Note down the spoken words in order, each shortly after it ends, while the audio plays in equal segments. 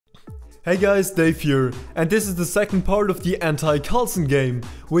Hey guys, Dave here, and this is the second part of the AntiKarlson game,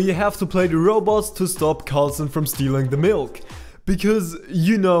 where you have to play the robots to stop Karlson from stealing the milk. Because,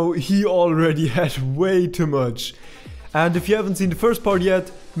 you know, he already had way too much. And if you haven't seen the first part yet,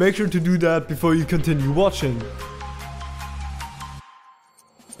 make sure to do that before you continue watching.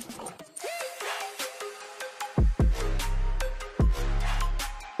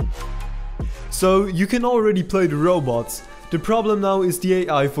 So, you can already play the robots. The problem now is the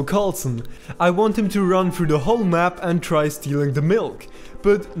AI for Karlson. I want him to run through the whole map and try stealing the milk.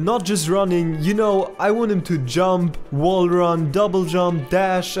 But not just running, you know, I want him to jump, wall run, double jump,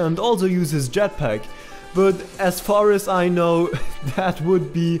 dash and also use his jetpack. But as far as I know, that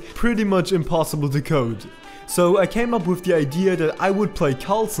would be pretty much impossible to code. So I came up with the idea that I would play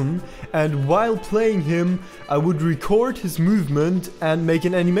Karlson, and while playing him, I would record his movement and make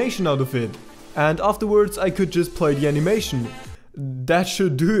an animation out of it. And afterwards I could just play the animation. That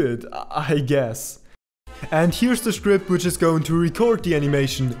should do it, I guess. And here's the script which is going to record the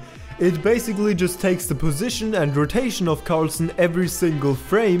animation. It basically just takes the position and rotation of Karlson every single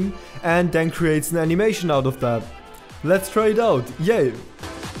frame and then creates an animation out of that. Let's try it out, yay!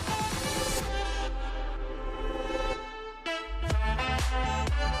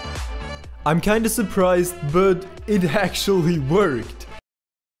 I'm kinda surprised, but it actually worked.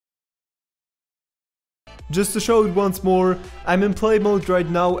 Just to show it once more, I'm in play mode right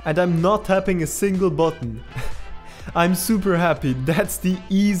now and I'm not tapping a single button. I'm super happy, that's the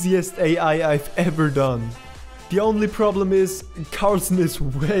easiest AI I've ever done. The only problem is, Karlson is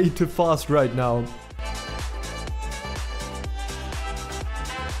way too fast right now.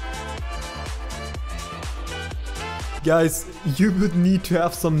 Guys, you would need to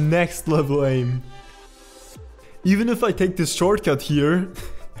have some next level aim. Even if I take this shortcut here,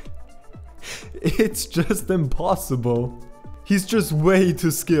 it's just impossible. He's just way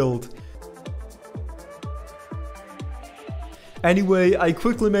too skilled. Anyway, I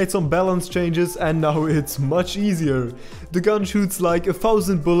quickly made some balance changes and now it's much easier. The gun shoots like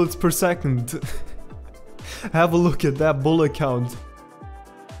 1000 bullets per second. Have a look at that bullet count.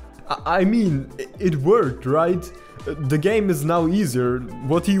 I mean, it worked, right? The game is now easier.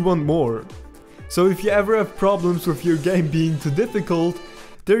 What do you want more? So if you ever have problems with your game being too difficult,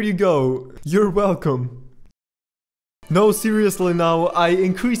 there you go, you're welcome. No, seriously now, I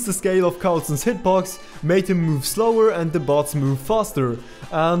increased the scale of Karlson's hitbox, made him move slower and the bots move faster,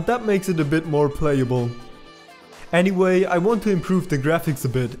 and that makes it a bit more playable. Anyway, I want to improve the graphics a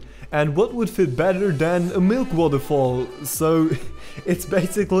bit, and what would fit better than a milk waterfall? So, it's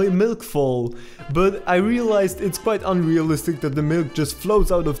basically Milkfall, but I realized it's quite unrealistic that the milk just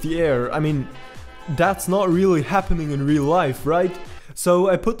floats out of the air. I mean, that's not really happening in real life, right? So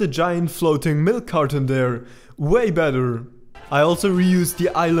I put the giant floating milk carton there. Way better. I also reused the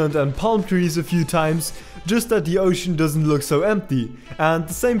island and palm trees a few times, just that the ocean doesn't look so empty. And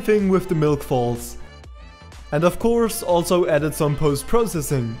the same thing with the milk falls. And of course also added some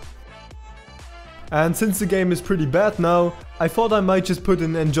post-processing. And since the game is pretty bad now, I thought I might just put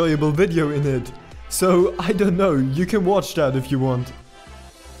an enjoyable video in it. So I don't know, you can watch that if you want.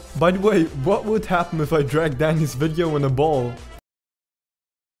 By the way, what would happen if I dragged Danny's video on a ball?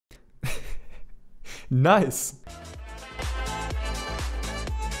 Nice!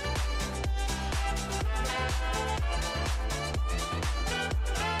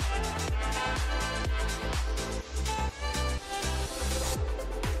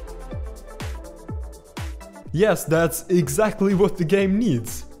 Yes, that's exactly what the game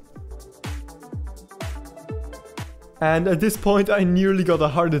needs. And at this point I nearly got a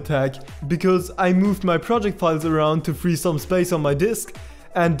heart attack, because I moved my project files around to free some space on my disk,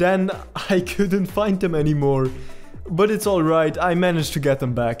 and then I couldn't find them anymore. But it's alright, I managed to get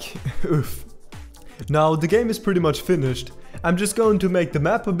them back. Oof. Now the game is pretty much finished. I'm just going to make the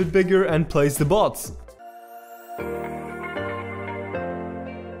map a bit bigger and place the bots.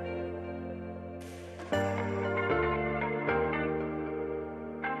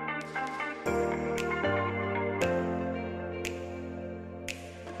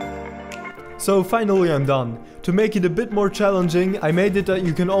 So finally I'm done. To make it a bit more challenging, I made it that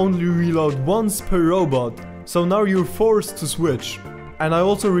you can only reload once per robot. So now you're forced to switch. And I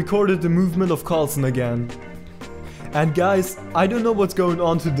also recorded the movement of Karlson again. And guys, I don't know what's going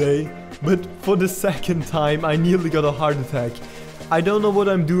on today, but for the second time I nearly got a heart attack. I don't know what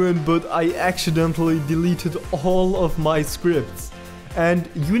I'm doing, but I accidentally deleted all of my scripts. And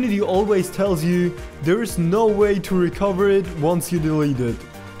Unity always tells you there is no way to recover it once you delete it.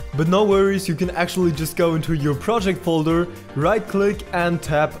 But no worries, you can actually just go into your project folder, right click and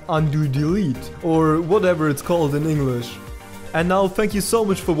tap undo delete, or whatever it's called in English. And now thank you so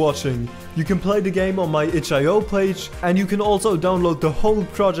much for watching. You can play the game on my itch.io page, and you can also download the whole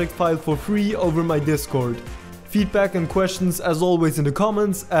project file for free over my Discord. Feedback and questions as always in the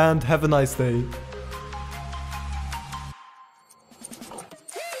comments, and have a nice day.